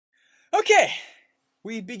Okay,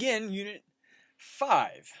 we begin Unit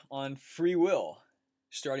 5 on free will,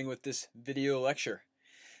 starting with this video lecture.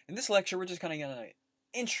 In this lecture, we're just kind of going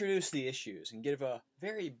to introduce the issues and give a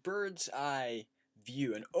very bird's eye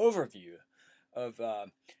view, an overview of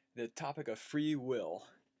the topic of free will,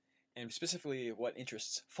 and specifically what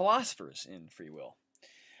interests philosophers in free will.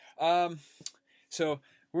 So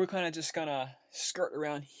we're kind of just going to skirt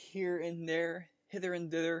around here and there, hither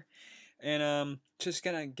and thither, and just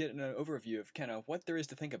gonna get an overview of kind of what there is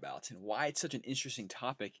to think about and why it's such an interesting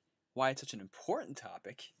topic, why it's such an important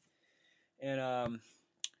topic, and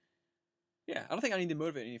yeah, I don't think I need to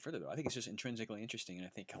motivate any further though. I think it's just intrinsically interesting, and I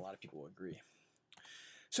think a lot of people will agree.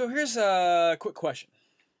 So here's a quick question.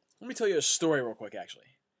 Let me tell you a story real quick.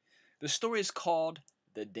 Actually, the story is called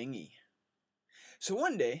The Dinghy. So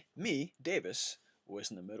one day, me, Davis,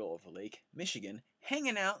 was in the middle of Lake Michigan,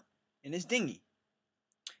 hanging out in his dinghy.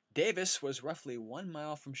 Davis was roughly 1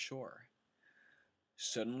 mile from shore.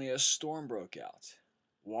 Suddenly a storm broke out.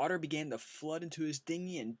 Water began to flood into his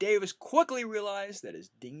dinghy, and Davis quickly realized that his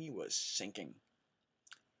dinghy was sinking.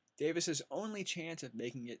 Davis's only chance of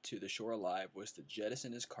making it to the shore alive was to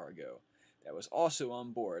jettison his cargo that was also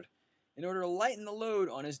on board in order to lighten the load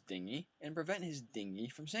on his dinghy and prevent his dinghy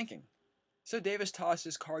from sinking. So Davis tossed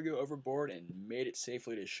his cargo overboard and made it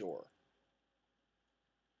safely to shore.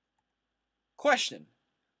 Question.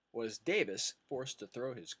 Was Davis forced to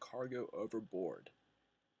throw his cargo overboard?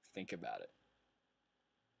 Think about it.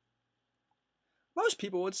 Most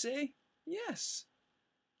people would say yes.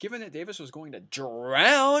 Given that Davis was going to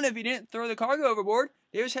drown if he didn't throw the cargo overboard,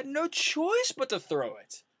 Davis had no choice but to throw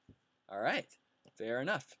it. Alright, fair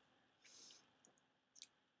enough.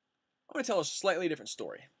 I'm going to tell a slightly different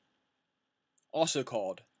story, also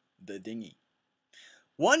called The Dinghy.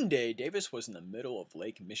 One day, Davis was in the middle of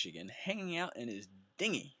Lake Michigan, hanging out in his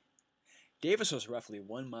dinghy. Davis was roughly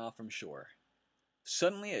 1 mile from shore.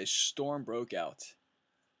 Suddenly a storm broke out.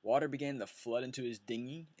 Water began to flood into his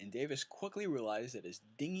dinghy, and Davis quickly realized that his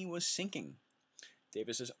dinghy was sinking.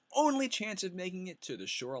 Davis's only chance of making it to the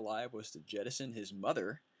shore alive was to jettison his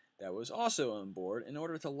mother, that was also on board, in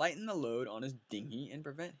order to lighten the load on his dinghy and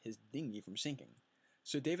prevent his dinghy from sinking.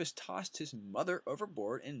 So Davis tossed his mother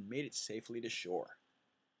overboard and made it safely to shore.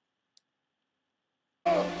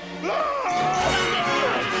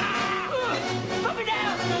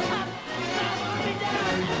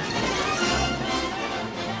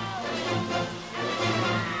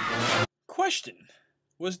 Question.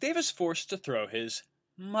 Was Davis forced to throw his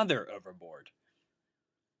mother overboard?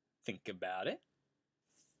 Think about it.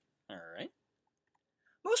 Alright.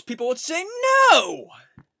 Most people would say no!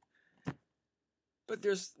 But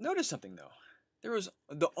notice something though. There was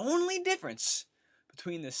the only difference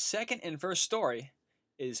between the second and first story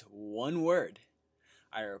is one word.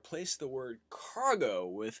 I replaced the word cargo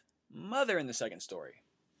with mother in the second story.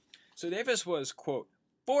 So Davis was, quote,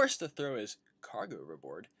 forced to throw his cargo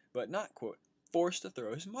overboard, but not, quote, forced to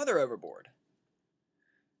throw his mother overboard.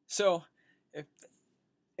 So,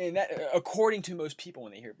 according to most people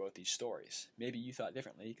when they hear both these stories, maybe you thought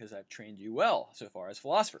differently because I've trained you well so far as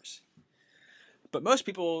philosophers. But most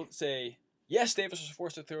people say, yes, Davis was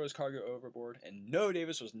forced to throw his cargo overboard, and no,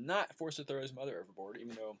 Davis was not forced to throw his mother overboard,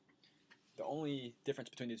 even though the only difference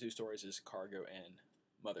between the two stories is cargo and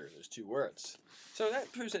mother, those two words. So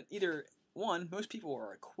that proves that either, one, most people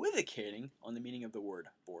are equivocating on the meaning of the word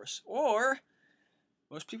force, or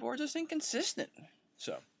most people are just inconsistent.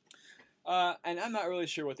 So, and I'm not really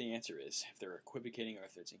sure what the answer is, if they're equivocating or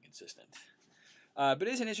if it's inconsistent. But it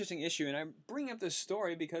is an interesting issue, and I'm bringing up this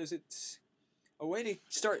story because it's a way to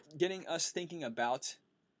start getting us thinking about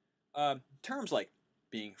terms like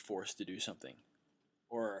being forced to do something,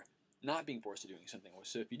 or not being forced to doing something.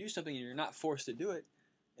 So if you do something and you're not forced to do it,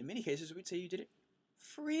 in many cases we'd say you did it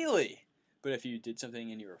freely. But if you did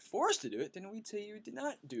something and you were forced to do it, then we'd say you did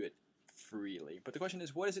not do it freely. But the question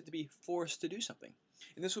is, what is it to be forced to do something?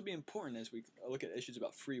 And this will be important as we look at issues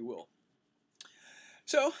about free will.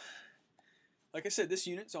 So, like I said, this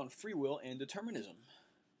unit's on free will and determinism.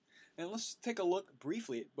 And let's take a look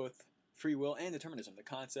briefly at both free will and determinism, the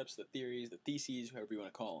concepts, the theories, the theses, however you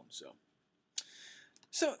want to call them.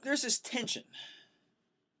 So there's this tension.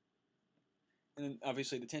 And then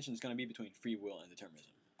obviously the tension is going to be between free will and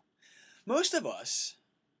determinism. Most of us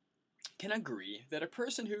can agree that a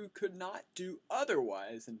person who could not do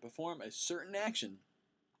otherwise than perform a certain action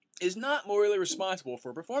is not morally responsible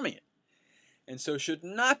for performing it, and so should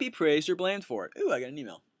not be praised or blamed for it. Ooh, I got an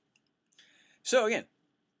email. So again,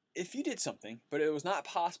 if you did something, but it was not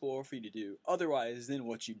possible for you to do otherwise than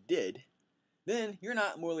what you did, then you're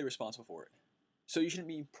not morally responsible for it. So you shouldn't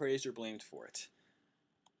be praised or blamed for it.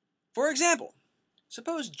 For example,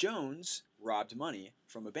 suppose Jones robbed money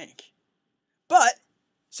from a bank. But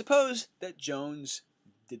suppose that Jones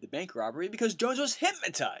did the bank robbery because Jones was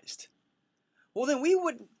hypnotized. Well, then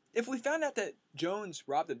if we found out that Jones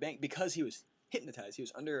robbed the bank because he was hypnotized, he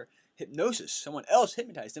was under hypnosis, someone else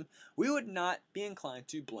hypnotized him, we would not be inclined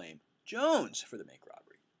to blame Jones for the bank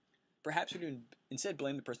robbery. Perhaps we would instead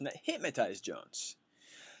blame the person that hypnotized Jones.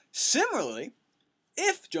 Similarly,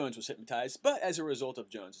 if Jones was hypnotized, but as a result of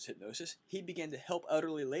Jones's hypnosis, he began to help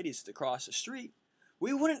elderly ladies to cross the street,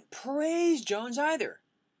 we wouldn't praise Jones either.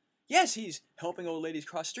 Yes, he's helping old ladies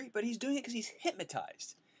cross the street, but he's doing it because he's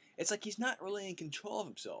hypnotized. It's like he's not really in control of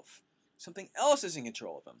himself. Something else is in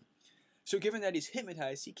control of him. So given that he's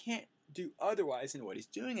hypnotized, he can't do otherwise than what he's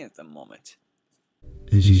doing at the moment.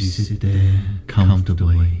 As you sit there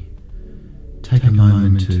comfortably, take a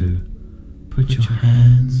moment to put your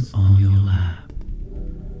hands on your lap.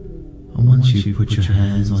 And once you've put your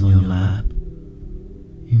hands on your lap,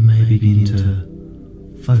 you may begin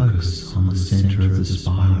to focus on the center of the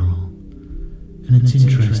spiral. And it's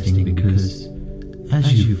interesting because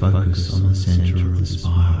as you focus on the center of the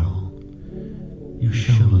spiral, your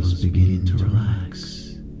shoulders begin to relax.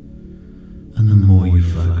 And the more you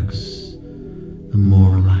focus, the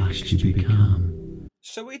more relaxed you become.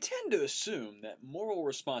 So we tend to assume that moral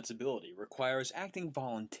responsibility requires acting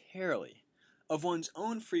voluntarily, of one's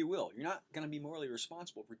own free will. You're not going to be morally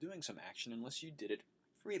responsible for doing some action unless you did it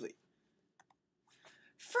freely.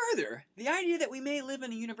 Further, the idea that we may live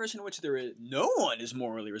in a universe in which no one is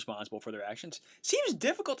morally responsible for their actions seems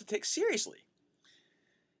difficult to take seriously.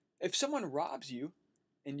 If someone robs you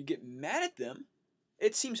and you get mad at them,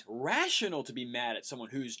 it seems rational to be mad at someone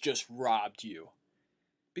who's just robbed you.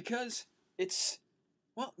 Because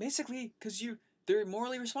they're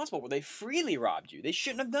morally responsible. Well, they freely robbed you. They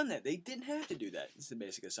shouldn't have done that. They didn't have to do that. It's the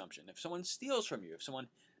basic assumption. If someone steals from you, if someone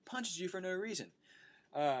punches you for no reason,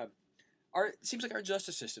 it seems like our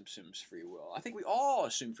justice system assumes free will. I think we all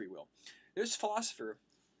assume free will. There's a philosopher,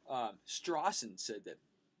 Strawson, said that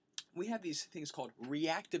we have these things called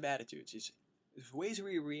reactive attitudes. There's ways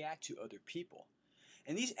we react to other people.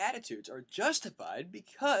 And these attitudes are justified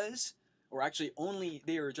because, or actually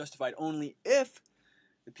they are justified only if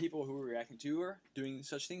the people who we're reacting to are doing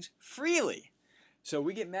such things freely. So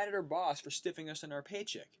we get mad at our boss for stiffing us on our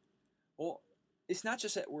paycheck. Well, it's not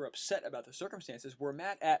just that we're upset about the circumstances. We're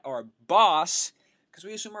mad at our boss because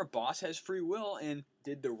we assume our boss has free will and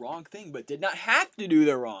did the wrong thing, but did not have to do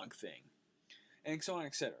the wrong thing. And so on,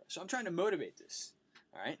 etc. So I'm trying to motivate this.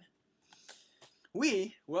 All right?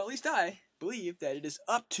 At least I, believe that it is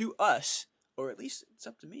up to us, or at least it's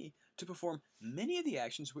up to me, to perform many of the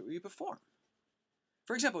actions we perform.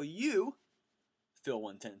 For example, you, Phil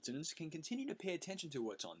 110 students, can continue to pay attention to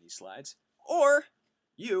what's on these slides, or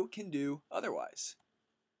you can do otherwise.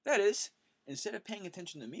 That is, instead of paying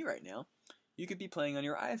attention to me right now, you could be playing on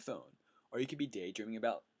your iPhone, or you could be daydreaming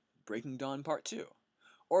about Breaking Dawn Part 2,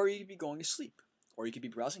 or you could be going to sleep, or you could be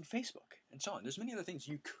browsing Facebook, and so on. There's many other things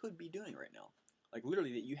you could be doing right now, like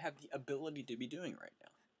literally that you have the ability to be doing right now.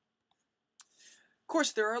 Of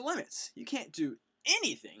course, there are limits. You can't do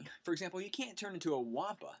anything. For example, you can't turn into a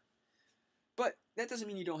wampa. But that doesn't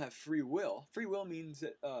mean you don't have free will. Free will means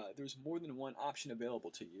that there's more than one option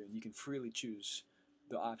available to you, and you can freely choose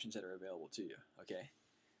the options that are available to you. Okay,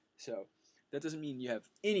 so that doesn't mean you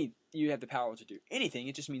have the power to do anything.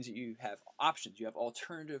 It just means that you have options. You have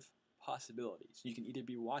alternative possibilities. You can either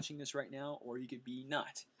be watching this right now, or you could be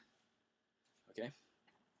not. Okay.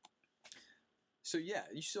 So yeah,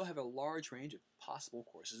 you still have a large range of possible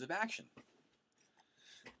courses of action.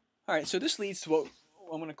 All right, so this leads to what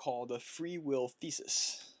I'm going to call the free will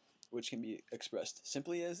thesis, which can be expressed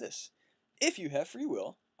simply as this. If you have free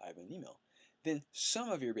will, I have an email, then some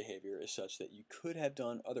of your behavior is such that you could have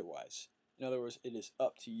done otherwise. In other words, it is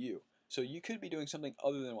up to you. So you could be doing something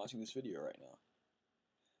other than watching this video right now.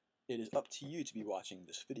 It is up to you to be watching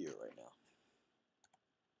this video right now.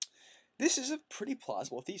 This is a pretty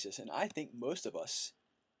plausible thesis, and I think most of us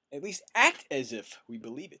at least act as if we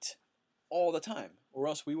believe it all the time, or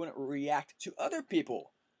else we wouldn't react to other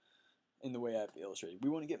people in the way I've illustrated. We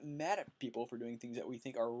wouldn't get mad at people for doing things that we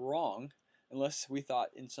think are wrong unless we thought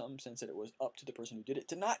in some sense that it was up to the person who did it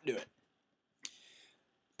to not do it.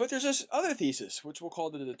 But there's this other thesis, which we'll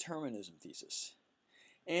call the determinism thesis,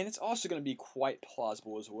 and it's also going to be quite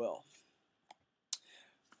plausible as well.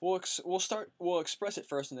 We'll express it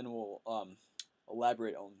first, and then we'll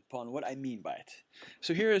elaborate upon what I mean by it.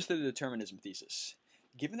 So here is the determinism thesis.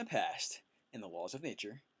 Given the past and the laws of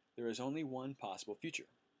nature, there is only one possible future.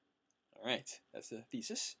 All right, that's the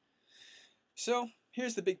thesis. So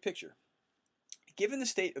here's the big picture. Given the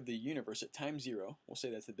state of the universe at time zero, we'll say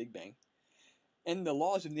that's the Big Bang, And the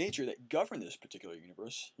laws of nature that govern this particular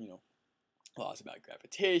universe, laws about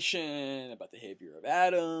gravitation, about the behavior of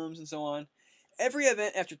atoms, and so on. Every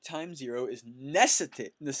event after time zero is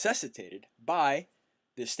necessitated by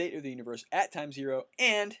the state of the universe at time zero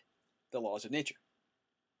and the laws of nature.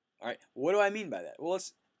 All right, what do I mean by that? Well,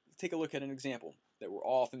 let's take a look at an example that we're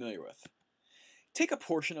all familiar with. Take a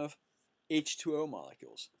portion of H2O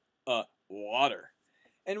molecules, water,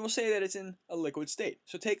 and we'll say that it's in a liquid state.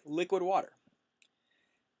 So take liquid water.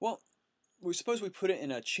 Well, we suppose we put it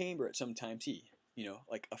in a chamber at some time t,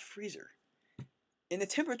 like a freezer. And the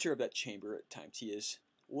temperature of that chamber at time t is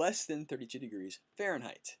less than 32 degrees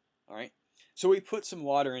Fahrenheit. All right, so we put some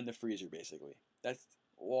water in the freezer, basically. That's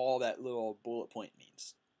all that little bullet point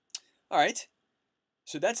means. All right,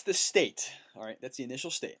 so that's the state. All right, that's the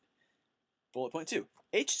initial state. Bullet point 2.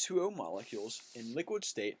 H2O molecules in liquid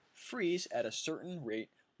state freeze at a certain rate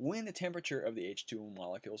when the temperature of the H2O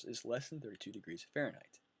molecules is less than 32 degrees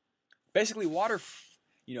Fahrenheit. Basically, water,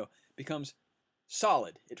 becomes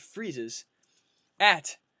solid. It freezes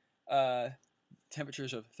at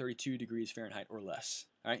temperatures of 32 degrees Fahrenheit or less.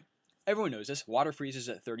 All right, everyone knows this. Water freezes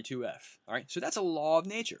at 32F. All right, so that's a law of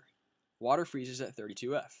nature. Water freezes at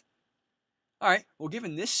 32F. All right, well,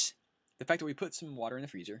 given this, the fact that we put some water in the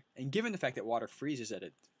freezer, and given the fact that water freezes at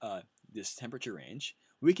this temperature range,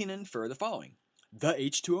 we can infer the following. The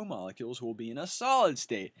H2O molecules will be in a solid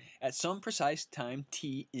state at some precise time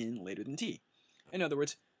t in later than t. In other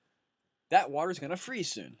words, that water is going to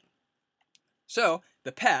freeze soon. So,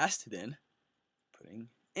 the past, then,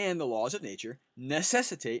 and the laws of nature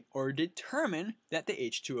necessitate or determine that the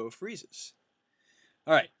H2O freezes.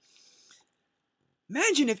 All right.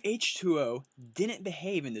 Imagine if H2O didn't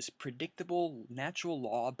behave in this predictable, natural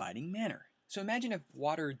law-abiding manner. So imagine if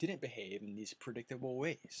water didn't behave in these predictable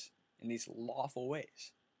ways, in these lawful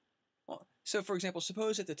ways. Well, so for example,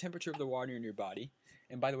 suppose that the temperature of the water in your body,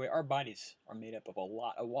 and by the way, our bodies are made up of a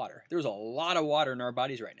lot of water. There's a lot of water in our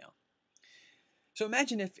bodies right now. So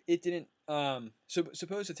imagine if it didn't,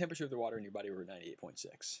 suppose the temperature of the water in your body were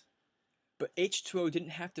 98.6. But H2O didn't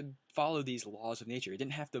have to follow these laws of nature. It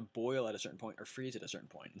didn't have to boil at a certain point or freeze at a certain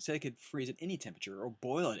point. Instead, it could freeze at any temperature or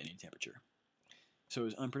boil at any temperature. So it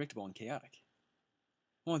was unpredictable and chaotic.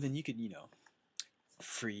 Well, then you could,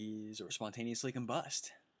 freeze or spontaneously combust.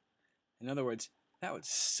 In other words, that would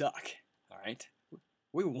suck, all right?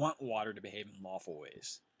 We want water to behave in lawful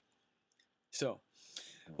ways. So,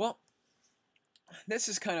 well, this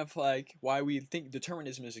is kind of like why we think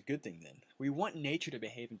determinism is a good thing then. We want nature to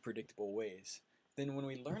behave in predictable ways. Then when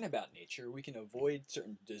we learn about nature, we can avoid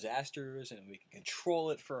certain disasters and we can control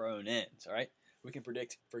it for our own ends, all right? We can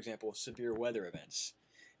predict, for example, severe weather events.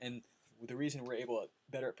 And the reason we're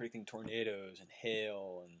better at predicting tornadoes and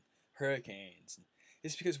hail and hurricanes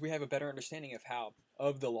is because we have a better understanding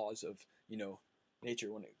of the laws of,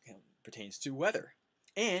 nature when it pertains to weather.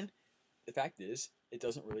 And the fact is, it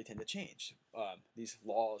doesn't really tend to change. These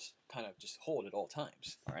laws kind of just hold at all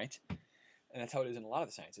times, all right? And that's how it is in a lot of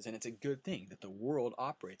the sciences, and it's a good thing that the world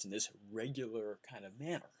operates in this regular kind of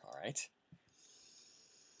manner, all right?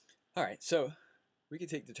 All right, so we can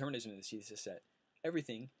take determinism and see this that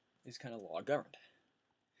everything is kind of law-governed.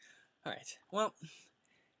 All right, well,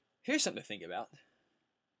 here's something to think about.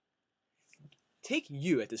 Take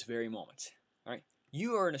you at this very moment, all right?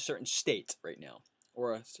 You are in a certain state right now,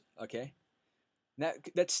 okay?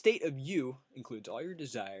 That state of you includes all your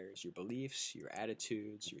desires, your beliefs, your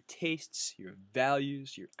attitudes, your tastes, your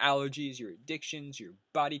values, your allergies, your addictions, your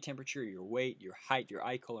body temperature, your weight, your height, your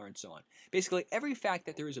eye color, and so on. Basically, every fact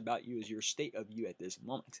that there is about you is your state of you at this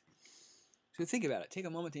moment. So think about it. Take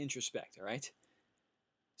a moment to introspect, all right?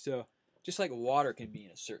 So just like water can be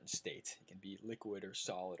in a certain state, it can be liquid or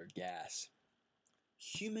solid or gas.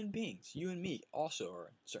 Human beings, you and me, also are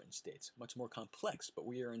in certain states, much more complex, but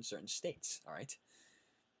we are in certain states, all right?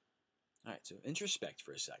 All right, so introspect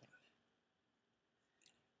for a second.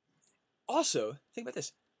 Also, think about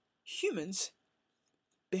this. Humans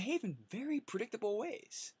behave in very predictable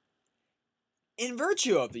ways in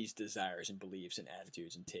virtue of these desires and beliefs and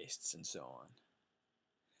attitudes and tastes and so on.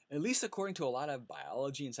 At least according to a lot of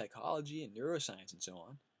biology and psychology and neuroscience and so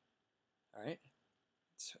on. All right?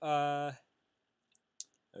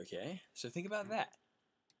 Okay, so think about that.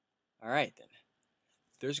 All right, then.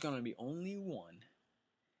 There's going to be one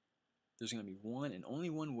and only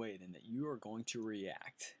one way then that you are going to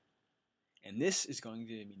react. And this is going to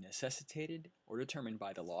be necessitated or determined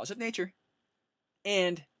by the laws of nature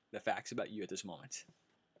and the facts about you at this moment.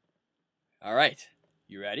 All right,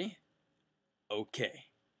 you ready? Okay.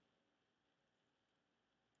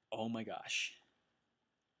 Oh my gosh.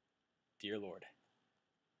 Dear Lord.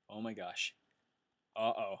 Oh my gosh.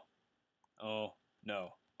 Uh-oh. Oh, no.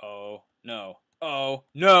 Oh, no. Oh,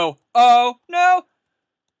 no. Oh, no.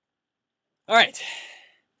 All right.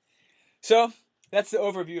 So that's the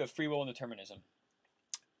overview of free will and determinism.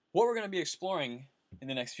 What we're going to be exploring in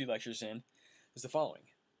the next few lectures is the following.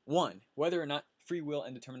 1. Whether or not free will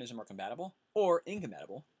and determinism are compatible or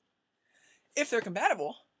incompatible. If they're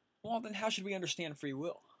compatible, well, then how should we understand free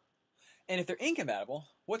will? And if they're incompatible,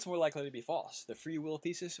 what's more likely to be false, the free will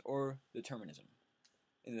thesis or determinism?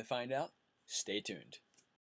 And to find out, stay tuned.